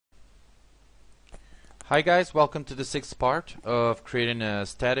Hi guys, welcome to the sixth part of creating a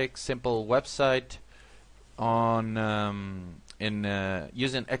static, simple website on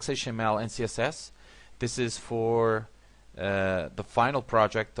using XHTML and CSS. This is for the final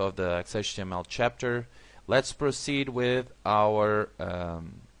project of the XHTML chapter. Let's proceed with our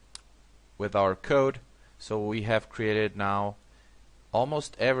code. So we have created now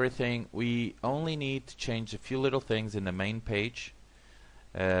almost everything. We only need to change a few little things in the main page.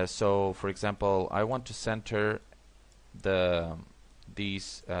 So, for example, I want to center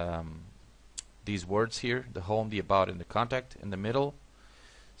these words here: the home, the about, and the contact in the middle.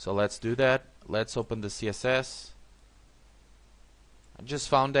 So let's do that. Let's open the CSS. I just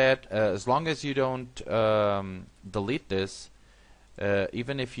found that as long as you don't delete this,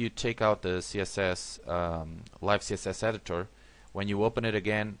 even if you take out the CSS live CSS editor, when you open it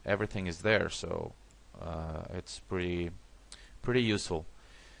again, everything is there. So it's pretty useful.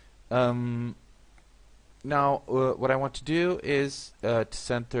 Now what I want to do is to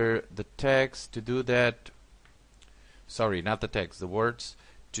center the text. To do that, sorry, not the text, the words.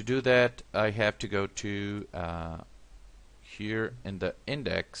 To do that, I have to go to here in the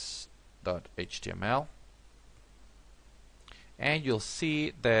index.html, and you'll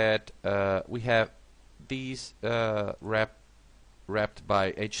see that we have these wrapped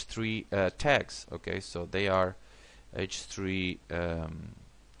by h3 tags. Okay, so they are h3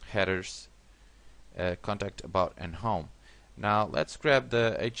 headers, contact, about, and home. Now let's grab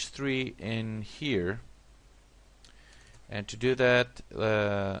the h3 in here, and to do that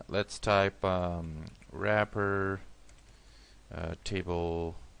let's type wrapper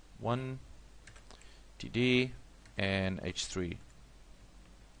table 1 td and h3.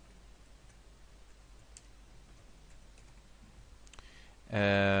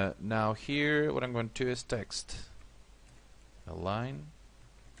 Now here what I'm going to do is text align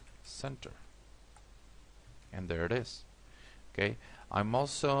center, and there it is. Okay, I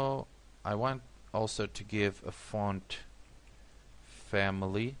want also to give a font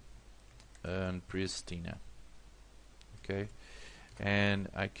family and Pristina. Okay, and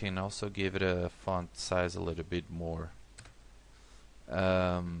I can also give it a font size a little bit more,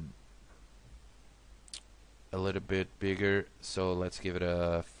 a little bit bigger. So let's give it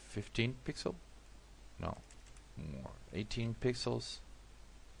a 15 pixel, no more, 18 pixels.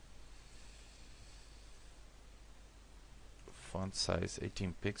 Font size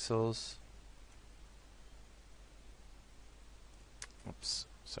 18 pixels. Oops,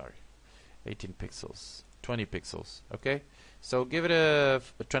 sorry, 18 pixels, 20 pixels. Okay, so give it a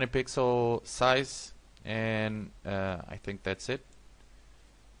 20 pixel size, and I think that's it.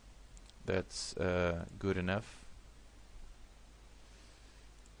 That's good enough.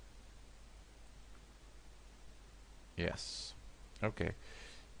 Yes. Okay.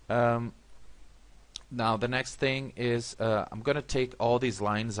 Now the next thing is I'm gonna take all these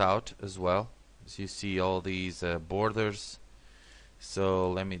lines out as well. As you see, all these borders.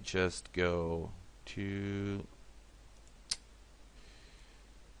 So let me just go to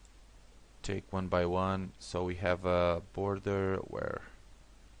take one by one. So we have a border where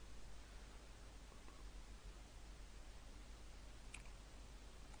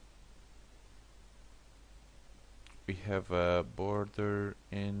we have a border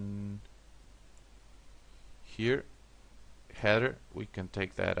in here, header. We can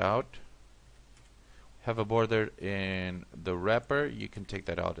take that out. Have a border in the wrapper. You can take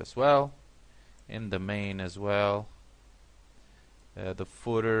that out as well. In the main as well. The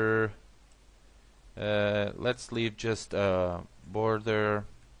footer. Let's leave just a border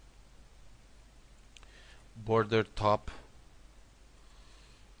top.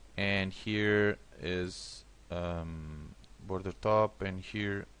 And here is border top, and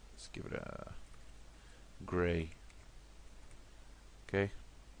here let's give it a gray. Okay,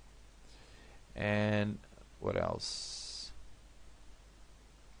 and what else?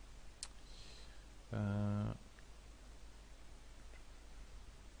 I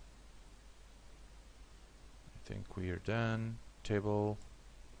think we are done. Table.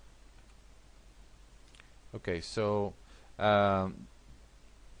 Okay, so now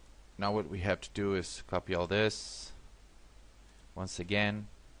what we have to do is copy all this. Once again,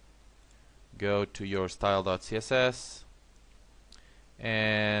 go to your style.css,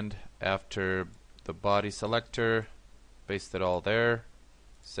 and after the body selector, paste it all there,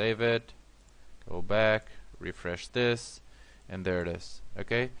 save it, go back, refresh this, and there it is.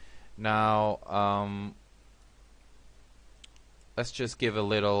 Okay, now let's just give a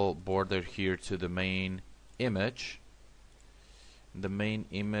little border here to the main image. The main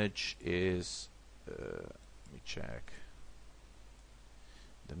image is let me check.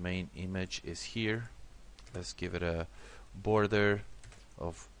 The main image is here. Let's give it a border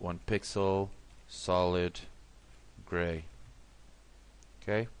of 1 pixel, solid gray.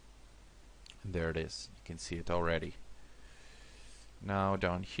 Okay, and there it is. You can see it already. Now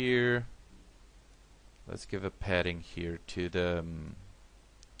down here, let's give a padding here to the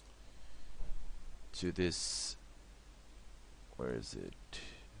to this. Where is it?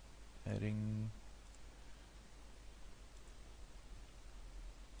 Padding.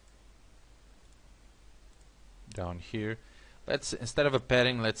 Down here, let's, instead of a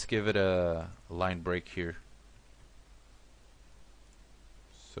padding, let's give it a line break here.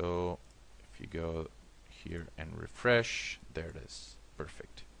 So if you go here and refresh, there it is.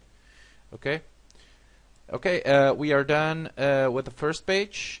 Perfect. Okay. Okay, we are done with the first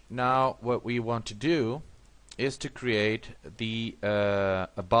page. Now what we want to do is to create the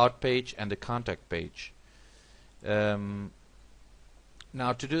about page and the contact page. Now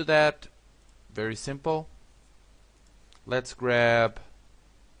to do that, very simple. Let's grab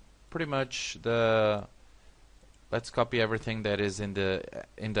pretty much the, let's copy everything that is in the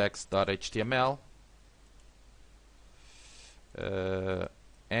index.html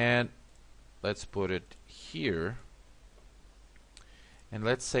and let's put it here, and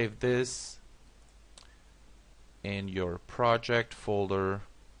let's save this in your project folder,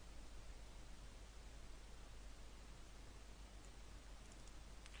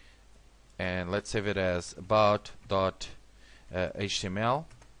 and let's save it as about.html,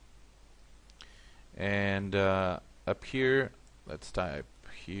 and up here let's type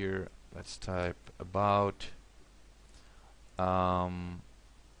about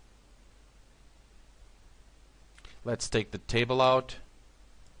let's take the table out.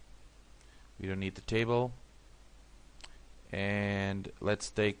 We don't need the table. And let's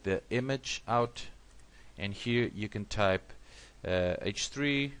take the image out, and here you can type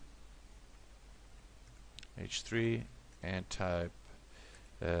h3 and type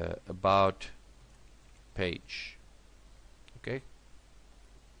about page. Okay,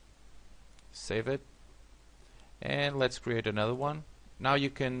 save it, and let's create another one. Now you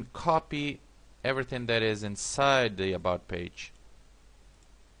can copy everything that is inside the about page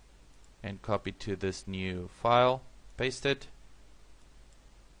and copy to this new file, paste it,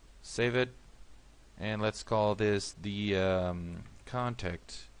 save it, and let's call this the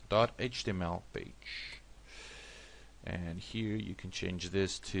contact.html page. And here you can change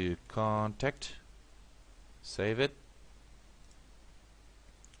this to contact, save it,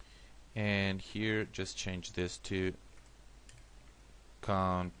 and here just change this to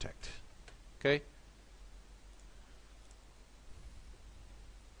contact. Okay.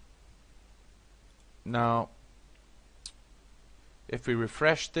 Now if we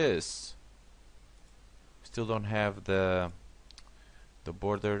refresh this, we still don't have the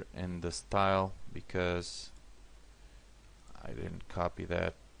border and the style because I didn't copy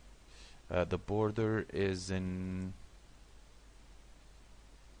that. The border is in,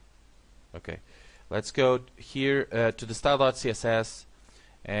 okay, let's go here to the style.css,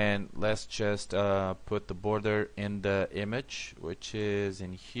 and let's just put the border in the image, which is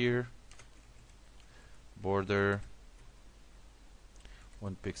in here, border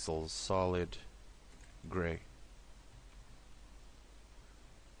 1 pixel solid gray.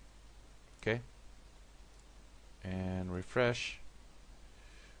 Okay, and refresh.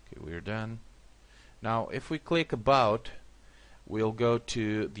 Okay, we're done. Now if we click about, we'll go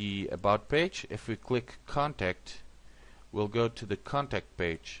to the about page. If we click contact, we'll go to the contact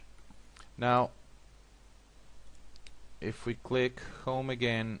page. Now if we click home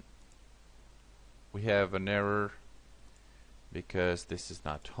again, we have an error because this is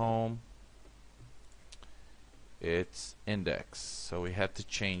not home, it's index. So we have to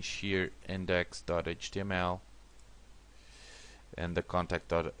change here index.html and the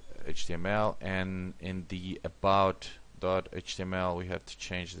contact.html, and in the about.html we have to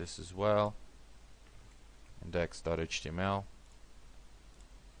change this as well, index.html,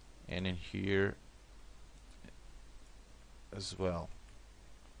 and in here as well.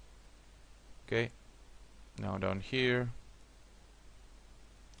 Okay, now down here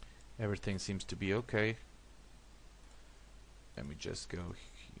everything seems to be okay. Let me just go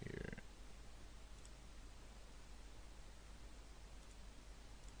here.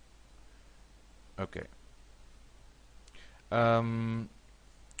 Okay.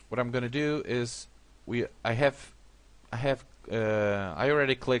 What I'm gonna do is I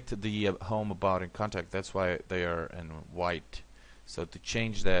already clicked the home, about, and contact. That's why they are in white. So to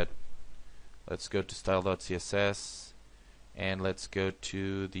change that, let's go to style.css and let's go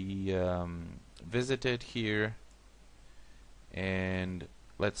to the visited here, and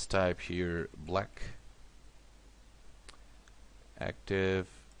let's type here black, active.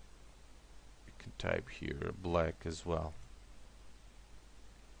 You can type here black as well.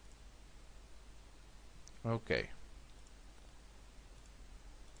 Okay.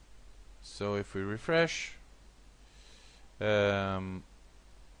 So if we refresh,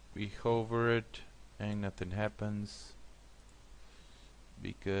 we hover it and nothing happens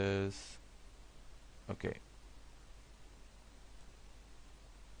because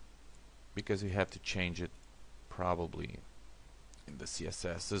because we have to change it probably in the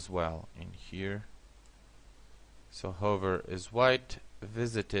CSS as well in here. So hover is white,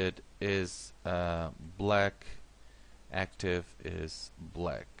 visited is black, active is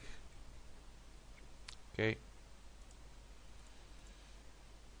black. Okay,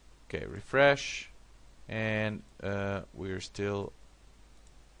 refresh, and we're still,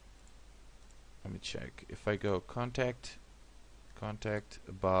 let me check. If I go contact,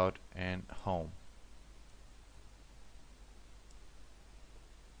 about, and home.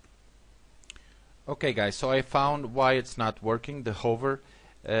 Okay guys, so I found why it's not working, the hover,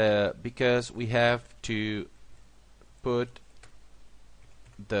 because we have to put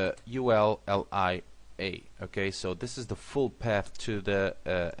the ULLIA. Okay, so this is the full path to the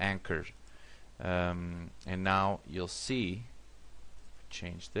anchor, and now you'll see,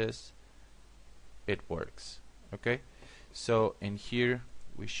 change this, it works. Okay, so in here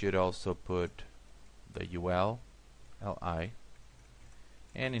we should also put the ULLI,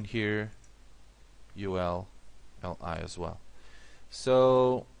 and in here ULLI as well.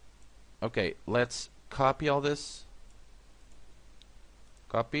 So okay, let's copy all this,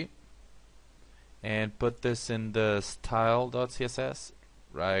 copy, and put this in the style.css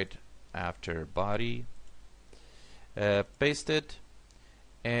right after body, paste it,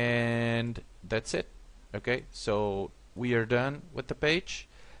 and that's it. Okay, so we are done with the page.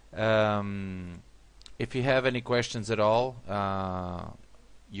 If you have any questions at all,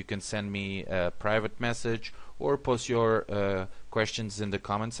 you can send me a private message or post your questions in the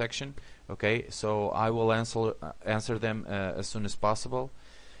comment section. Okay, so I will answer them as soon as possible.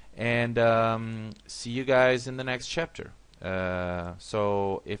 And see you guys in the next chapter.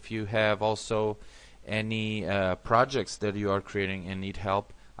 So if you have also any projects that you are creating and need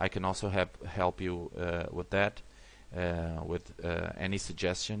help, I can also help you with that, with any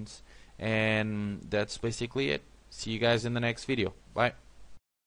suggestions. And that's basically it. See you guys in the next video. Bye.